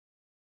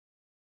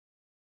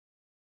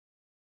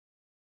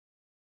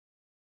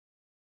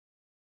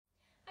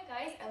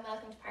guys, and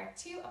welcome to part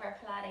 2 of our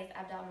Pilates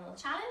Abdominal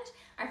Challenge.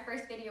 Our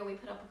first video we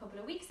put up a couple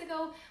of weeks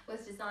ago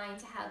was designed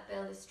to help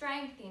build the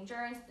strength, the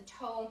endurance, the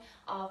tone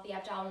of the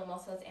abdominal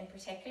muscles in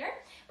particular.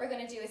 We're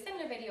going to do a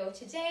similar video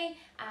today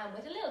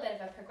with a little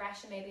bit of a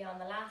progression maybe on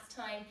the last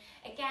time.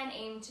 Again,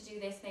 aim to do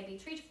this maybe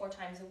 3 to 4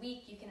 times a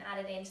week. You can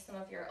add it into some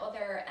of your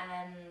other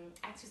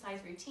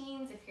exercise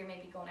routines. If you're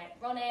maybe going out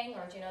running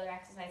or doing other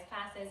exercise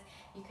classes,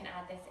 you can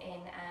add this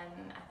in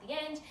at the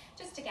end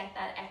just to get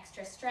that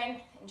extra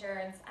strength,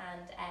 endurance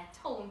and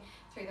tone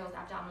through those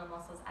abdominal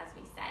muscles, as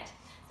we said.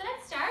 So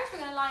let's start. We're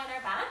going to lie on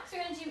our back. So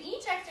we're going to do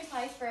each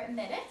exercise for a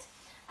minute.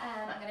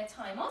 I'm going to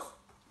time us.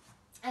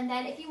 And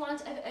then if you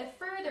want a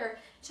further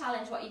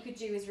challenge, what you could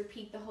do is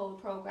repeat the whole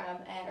program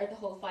or the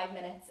whole 5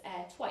 minutes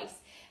twice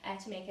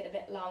to make it a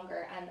bit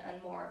longer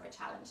and more of a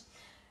challenge.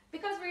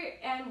 Because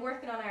we're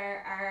working on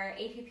our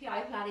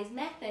APPI Pilates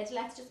method,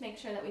 let's just make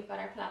sure that we've got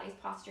our Pilates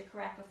posture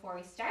correct before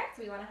we start.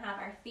 So we want to have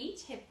our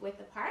feet hip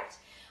width apart.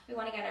 We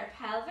want to get our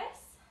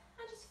pelvis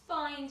and just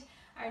find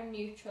our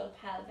neutral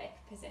pelvic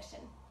position.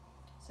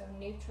 So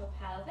neutral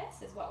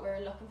pelvis is what we're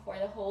looking for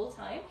the whole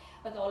time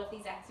with all of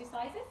these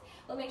exercises.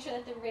 We'll make sure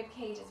that the rib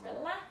cage is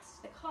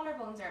relaxed, the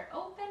collarbones are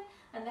open,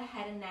 and the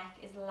head and neck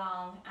is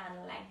long and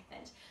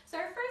lengthened. So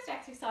our first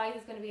exercise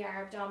is going to be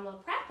our abdominal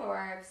prep or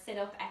our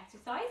sit-up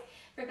exercise.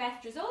 For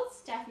best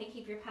results, definitely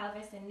keep your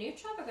pelvis in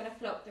neutral. We're going to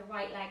float the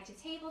right leg to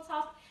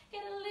tabletop.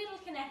 Get a little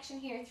connection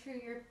here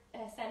through your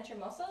center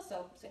muscle.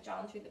 So switch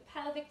on through the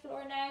pelvic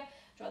floor now.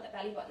 Draw the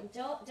belly button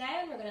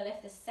down. We're going to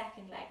lift the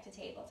second leg to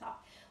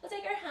tabletop. We'll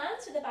take our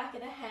hands to the back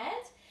of the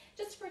head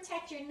just to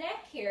protect your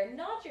neck here,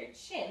 not your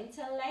chin,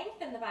 to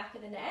lengthen the back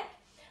of the neck.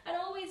 And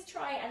always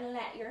try and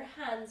let your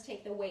hands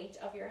take the weight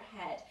of your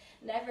head.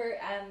 Never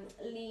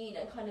lean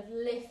and kind of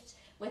lift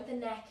with the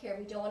neck here.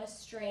 We don't want to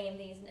strain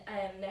these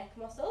neck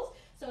muscles.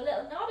 So a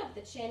little nod of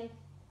the chin,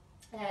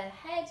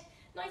 head,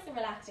 nice and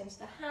relaxed into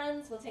the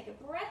hands. We'll take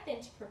a breath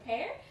in to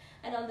prepare.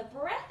 And on the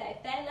breath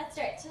out then, let's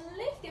start to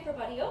lift the upper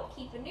body up,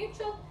 keep it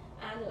neutral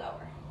and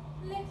lower.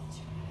 Lift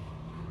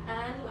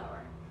and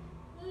lower.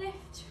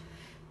 Lift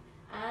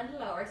and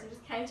lower. So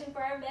just counting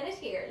for a minute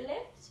here.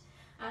 Lift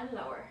and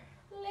lower.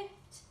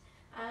 Lift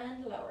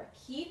and lower.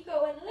 Keep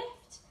going,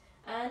 lift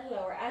and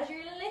lower. As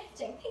you're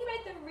lifting, think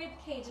about the rib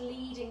cage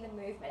leading the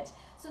movement.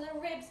 So the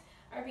ribs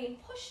are being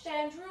pushed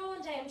down,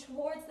 drawn down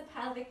towards the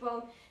pelvic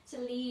bone to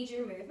lead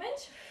your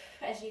movement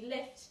as you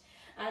lift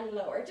and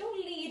lower.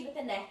 Don't lead with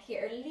the neck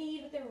here,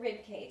 lead with the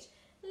rib cage.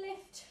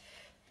 Lift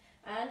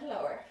and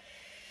lower.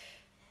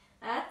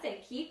 That's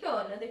it, keep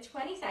going, another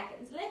 20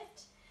 seconds.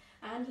 Lift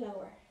and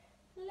lower,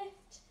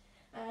 lift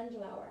and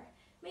lower.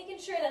 Making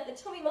sure that the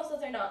tummy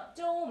muscles are not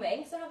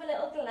doming, so have a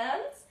little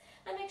glance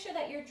and make sure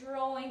that you're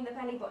drawing the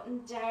belly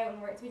button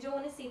downwards. We don't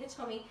want to see the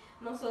tummy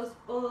muscles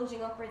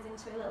bulging upwards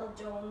into a little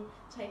dome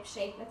type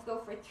shape. Let's go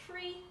for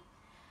 3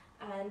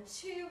 and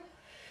 2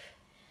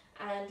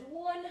 and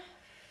 1.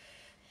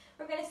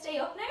 We're going to stay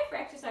up now for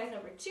exercise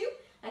number 2.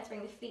 Let's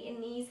bring the feet and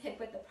knees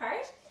hip width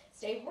apart.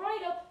 Stay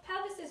right up,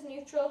 pelvis is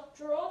neutral,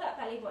 draw that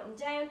belly button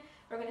down.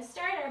 We're going to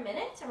start our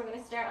minute and we're going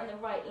to start on the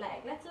right leg.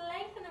 Let's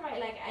lengthen the right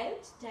leg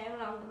out, down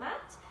along the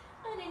mat,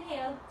 and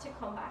inhale to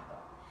come back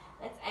up.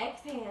 Let's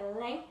exhale,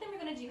 lengthen. We're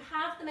going to do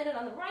half the minute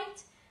on the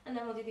right, and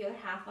then we'll do the other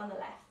half on the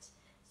left.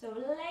 So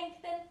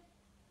lengthen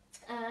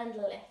and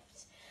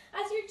lift.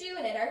 As you're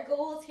doing it, our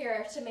goals here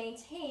are to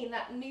maintain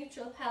that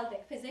neutral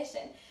pelvic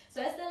position.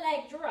 So as the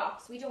leg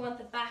drops, we don't want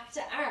the back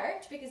to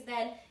arch because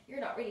then you're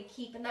not really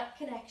keeping that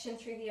connection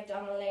through the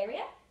abdominal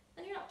area,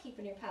 and you're not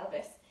keeping your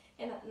pelvis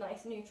in that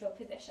nice neutral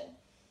position.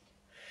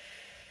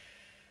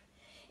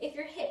 If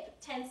your hip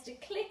tends to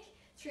click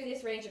through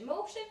this range of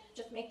motion,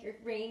 just make your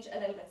range a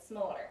little bit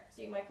smaller.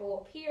 So you might go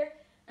up here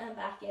and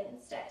back in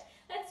instead.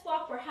 Let's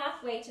swap, we're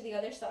halfway to the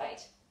other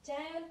side.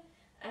 Down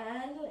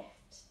and lift.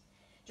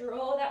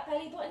 Draw that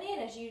belly button in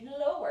as you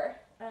lower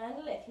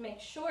and lift. Make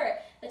sure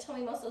the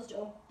tummy muscles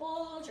don't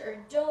bulge or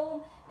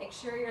dome. Make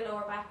sure your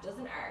lower back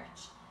doesn't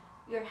arch.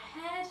 Your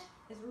head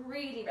is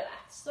really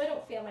relaxed, so I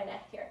don't feel my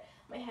neck here.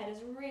 My head is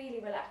really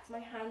relaxed. My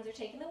hands are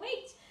taking the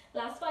weight.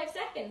 Last 5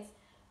 seconds.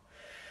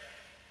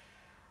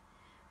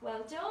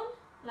 Well done.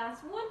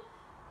 Last 1.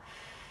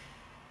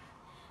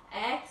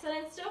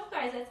 Excellent stuff,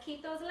 guys. Let's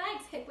keep those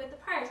legs hip width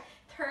apart.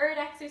 Third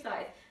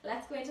exercise.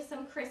 Let's go into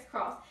some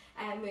crisscross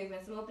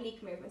movements, some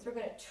oblique movements. We're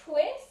going to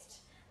twist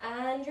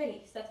and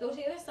release. Let's go to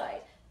the other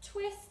side.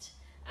 Twist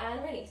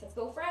and release. Let's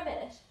go for a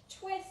minute.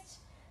 Twist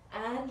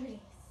and release.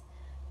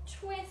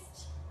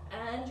 Twist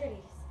and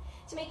release.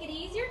 To make it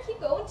easier, keep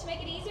going. To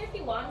make it easier, if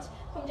you want,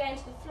 come down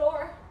to the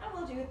floor and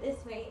we'll do it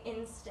this way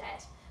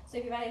instead. So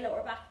if you have any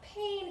lower back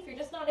pain, if you're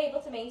just not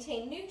able to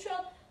maintain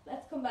neutral,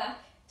 let's come back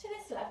to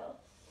this level.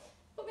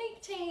 But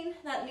maintain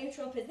that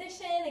neutral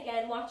position.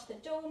 Again, watch the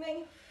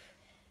doming.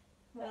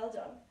 Well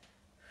done.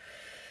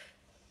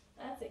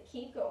 That's it,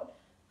 keep going.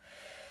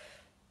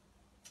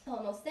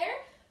 Almost there.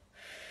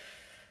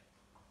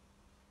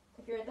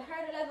 If you're at the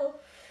harder level,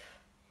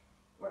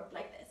 we're up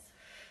like this.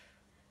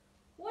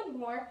 1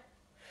 more.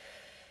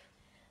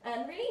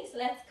 and release.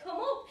 Let's come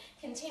up.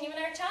 Continuing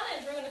our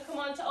challenge, we're going to come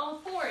onto all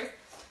fours.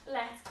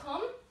 Let's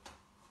come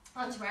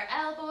onto our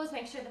elbows.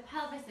 Make sure the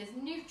pelvis is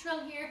neutral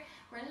here.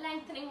 We're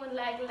lengthening one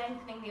leg,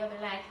 lengthening the other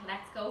leg.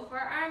 Let's go for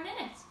our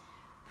minute.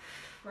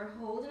 We're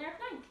holding our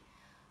plank.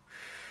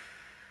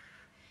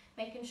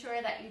 Making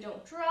sure that you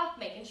don't drop,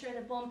 making sure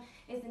the bum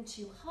isn't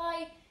too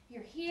high.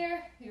 You're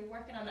here, you're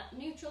working on that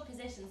neutral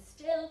position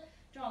still,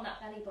 drawing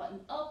that belly button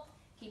up,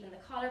 keeping the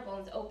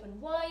collarbones open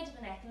wide,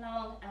 the neck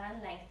long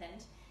and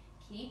lengthened.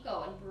 Keep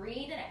going,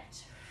 breathing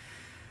out.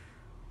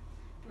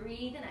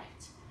 Breathing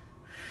out.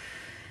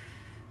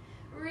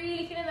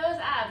 Really feeling those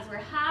abs, we're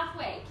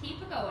halfway,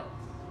 keep it going.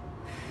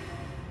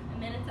 A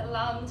minute's a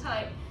long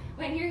time.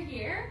 When you're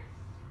here,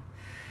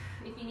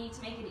 if you need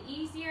to make it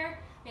easier,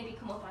 maybe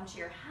come up onto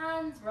your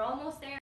hands, we're almost there.